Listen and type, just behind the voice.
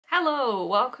Hello,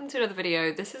 welcome to another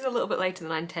video. This is a little bit later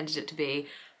than I intended it to be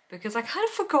because I kind of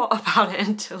forgot about it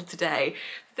until today.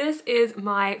 This is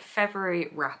my February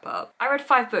wrap up. I read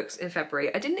 5 books in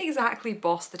February. I didn't exactly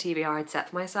boss the TBR I'd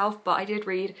set for myself, but I did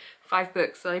read 5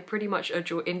 books that I pretty much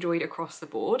enjoyed across the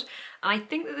board. And I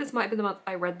think that this might have been the month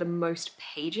I read the most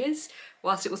pages,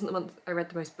 whilst it wasn't the month I read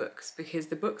the most books, because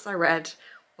the books I read,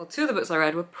 well, 2 of the books I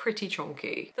read were pretty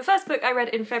chonky. The first book I read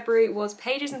in February was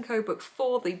Pages & Co. Book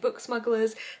 4, The Book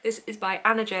Smugglers. This is by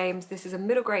Anna James. This is a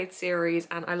middle grade series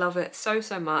and I love it so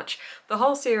much. The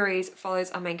whole series follows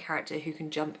our main character who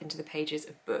can jump into the pages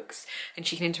of books and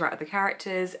she can interact with the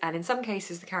characters, and in some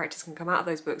cases the characters can come out of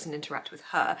those books and interact with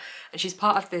her. And she's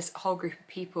part of this whole group of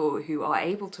people who are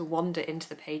able to wander into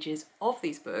the pages of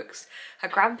these books. Her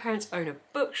grandparents own a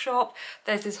bookshop.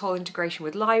 There's this whole integration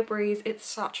with libraries. It's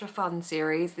such a fun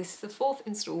series. This is the 4th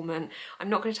installment. I'm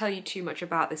not going to tell you too much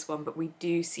about this one, but we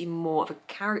do see more of a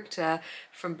character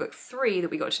from book 3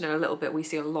 that we got to know a little bit. We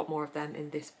see a lot more of them in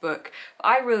this book. But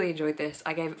I really enjoyed this.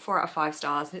 I gave it 4 out of 5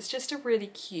 stars, and it's just a really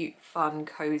cute, fun,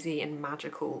 cozy and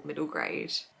magical middle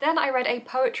grade. Then I read a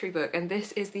poetry book, and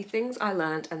this is The Things I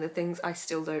Learned and the Things I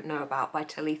Still Don't Know About by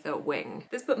Talitha Wing.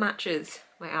 This book matches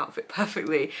my outfit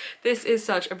perfectly. This is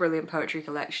such a brilliant poetry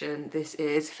collection. This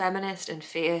is feminist and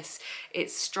fierce.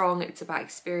 It's strong. It's about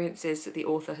experiences that the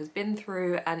author has been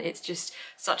through, and it's just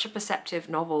such a perceptive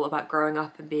novel about growing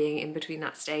up and being in between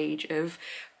that stage of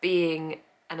being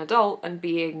an adult and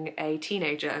being a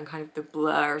teenager and kind of the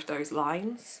blur of those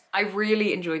lines. I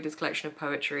really enjoyed this collection of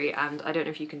poetry, and I don't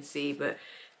know if you can see, but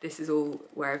this is all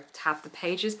where I've tabbed the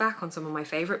pages back on some of my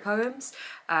favourite poems.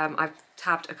 I've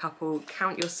tabbed a couple,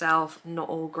 Count Yourself, Not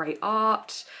All Great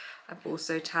Art. I've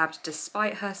also tabbed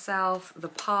Despite Herself, The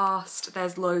Past.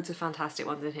 There's loads of fantastic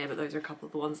ones in here, but those are a couple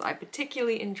of the ones that I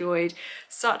particularly enjoyed.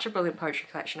 Such a brilliant poetry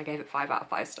collection. I gave it 5 out of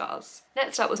 5 stars.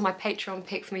 Next up was my Patreon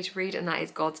pick for me to read, and that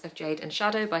is Gods of Jade and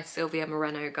Shadow by Sylvia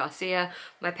Moreno Garcia.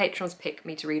 My patrons pick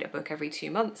me to read a book every 2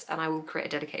 months, and I will create a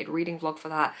dedicated reading vlog for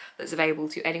that that's available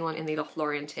to anyone in the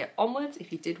Lothlorien tier onwards.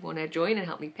 If you did want to join and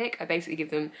help me pick, I basically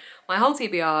give them my whole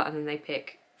TBR and then they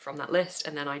pick from that list,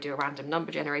 and then I do a random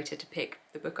number generator to pick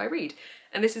the book I read.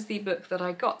 And this is the book that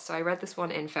I got. So I read this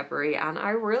one in February and I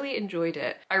really enjoyed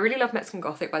it. I really love Mexican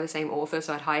Gothic by the same author,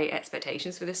 so I had high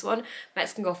expectations for this one.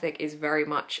 Mexican Gothic is very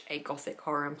much a gothic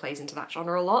horror and plays into that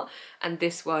genre a lot, and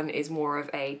this one is more of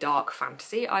a dark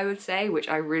fantasy, I would say, which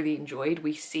I really enjoyed.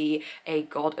 We see a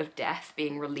god of death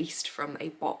being released from a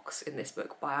box in this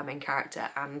book by our main character,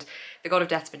 and the god of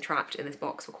death's been trapped in this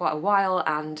box for quite a while,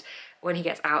 and when he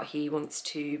gets out he wants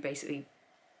to basically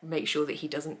make sure that he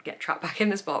doesn't get trapped back in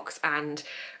this box and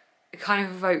kind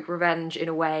of evoke revenge in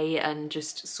a way and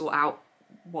just sort out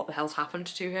what the hell's happened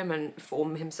to him and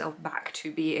form himself back to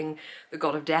being the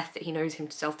god of death that he knows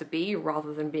himself to be,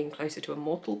 rather than being closer to a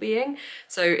mortal being.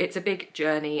 So it's a big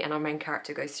journey, and our main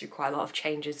character goes through quite a lot of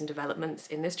changes and developments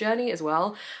in this journey as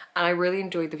well. And I really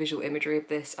enjoyed the visual imagery of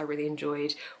this. I really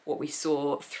enjoyed what we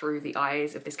saw through the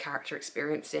eyes of this character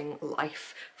experiencing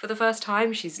life for the first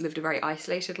time. She's lived a very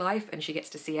isolated life and she gets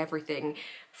to see everything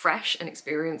fresh and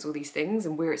experience all these things,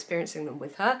 and we're experiencing them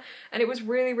with her, and it was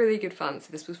really good fun. So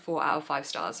this was 4 out of 5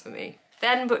 stars for me.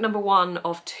 Then book number 1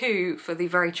 of 2 for the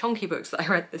very chonky books that I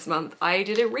read this month, I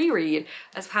did a reread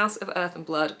as House of Earth and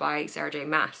Blood by Sarah J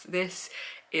Maas. This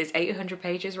is 800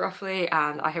 pages roughly,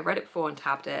 and I had read it before and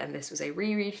tabbed it, and this was a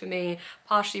reread for me,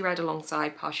 partially read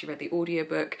alongside, partially read the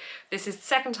audiobook. This is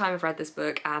the 2nd time I've read this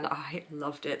book and I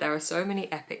loved it. There are so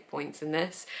many epic points in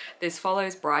this. This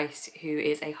follows Bryce, who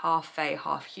is a half fae,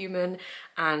 half human,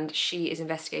 and she is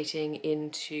investigating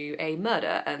into a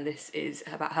murder, and this is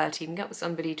about her teaming up with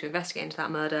somebody to investigate into that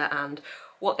murder and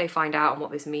what they find out and what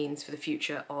this means for the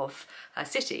future of her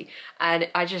city. And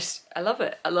I love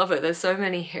it. I love it. There's so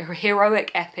many heroic,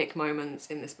 epic moments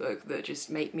in this book that just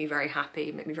make me very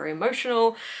happy, make me very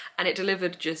emotional, and it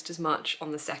delivered just as much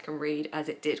on the 2nd read as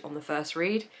it did on the 1st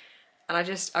read. And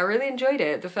I really enjoyed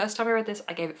it. The first time I read this,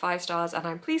 I gave it 5 stars, and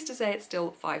I'm pleased to say it's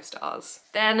still 5 stars.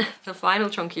 Then the final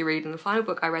chunky read and the final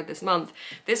book I read this month.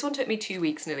 This one took me 2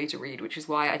 weeks nearly to read, which is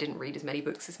why I didn't read as many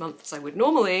books this month as I would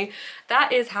normally.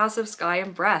 That is House of Sky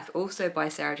and Breath, also by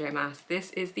Sarah J Maas.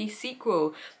 This is the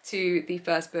sequel to the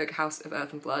first book, House of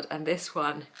Earth and Blood, and this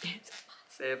one is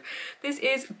massive. This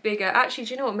is bigger. Actually,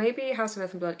 do you know what? Maybe House of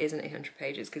Earth and Blood isn't 800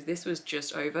 pages because this was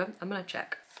just over. I'm gonna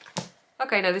check.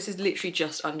 Okay, no, this is literally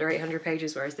just under 800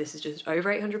 pages, whereas this is just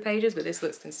over 800 pages, but this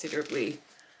looks considerably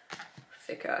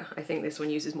thicker. I think this one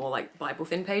uses more like Bible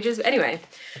thin pages. But anyway,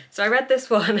 so I read this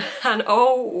one and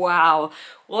oh wow,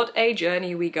 what a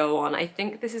journey we go on. I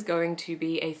think this is going to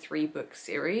be a 3-book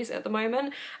series at the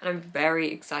moment, and I'm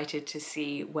very excited to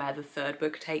see where the 3rd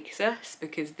book takes us,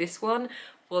 because this one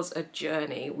was a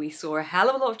journey. We saw a hell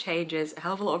of a lot of changes, a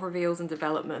hell of a lot of reveals and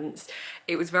developments.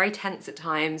 It was very tense at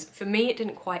times. For me, it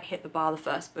didn't quite hit the bar the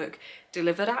 1st book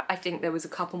delivered at. I think there was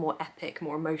a couple more epic,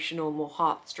 more emotional, more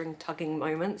heartstring tugging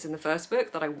moments in the 1st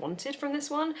book that I wanted from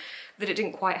this one that it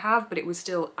didn't quite have, but it was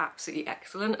still absolutely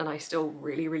excellent and I still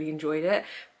really, really enjoyed it.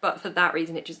 But for that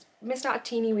reason, it just missed out a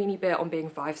teeny weeny bit on being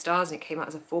 5 stars, and it came out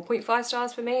as a 4.5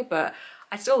 stars for me, but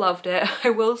I still loved it. I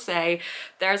will say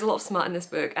there is a lot of smut in this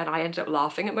book and I ended up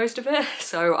laughing at most of it.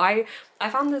 So I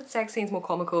found the sex scenes more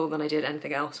comical than I did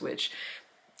anything else, which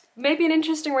may be an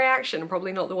interesting reaction,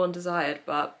 probably not the one desired,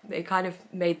 but it kind of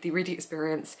made the reading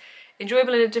experience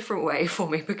enjoyable in a different way for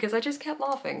me because I just kept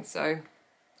laughing. So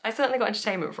I certainly got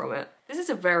entertainment from it. This is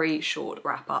a very short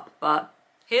wrap up, but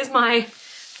here's my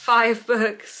 5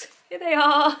 books. Here they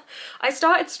are. I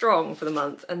started strong for the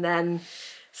month and then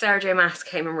Sarah J Maas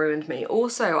came and ruined me.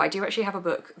 Also, I do actually have a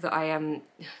book that I am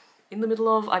in the middle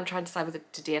of. I'm trying to decide whether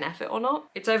to DNF it or not.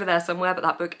 It's over there somewhere, but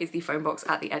that book is The Phone Box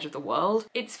at the Edge of the World.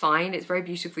 It's fine, it's very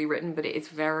beautifully written, but it is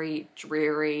very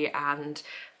dreary and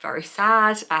very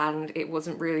sad, and it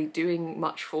wasn't really doing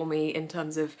much for me in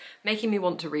terms of making me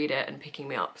want to read it and picking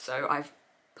me up. So I've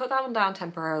put that one down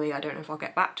temporarily. I don't know if I'll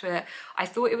get back to it. I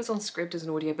thought it was on SCRIBD as an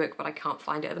audiobook, but I can't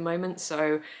find it at the moment,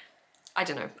 so I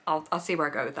don't know. I'll see where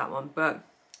I go with that one, but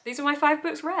these are my 5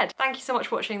 books read. Thank you so much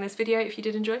for watching this video. If you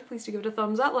did enjoy, please do give it a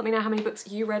thumbs up. Let me know how many books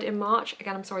you read in March.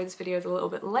 Again, I'm sorry this video is a little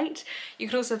bit late. You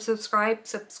can also subscribe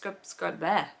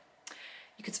there.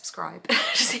 You can subscribe to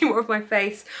see more of my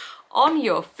face on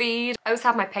your feed. I also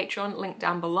have my Patreon linked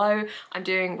down below. I'm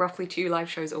doing roughly 2 live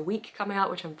shows a week coming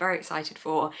out, which I'm very excited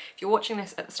for. If you're watching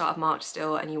this at the start of March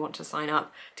still and you want to sign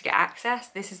up to get access,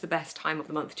 this is the best time of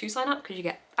the month to sign up because you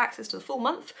get access to the full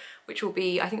month, which will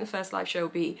be, I think the first live show will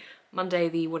be Monday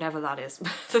the whatever that is.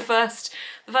 the first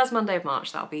Monday of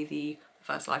March, that'll be the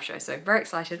first live show. So very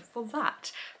excited for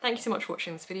that. Thank you so much for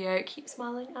watching this video. Keep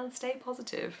smiling and stay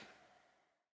positive.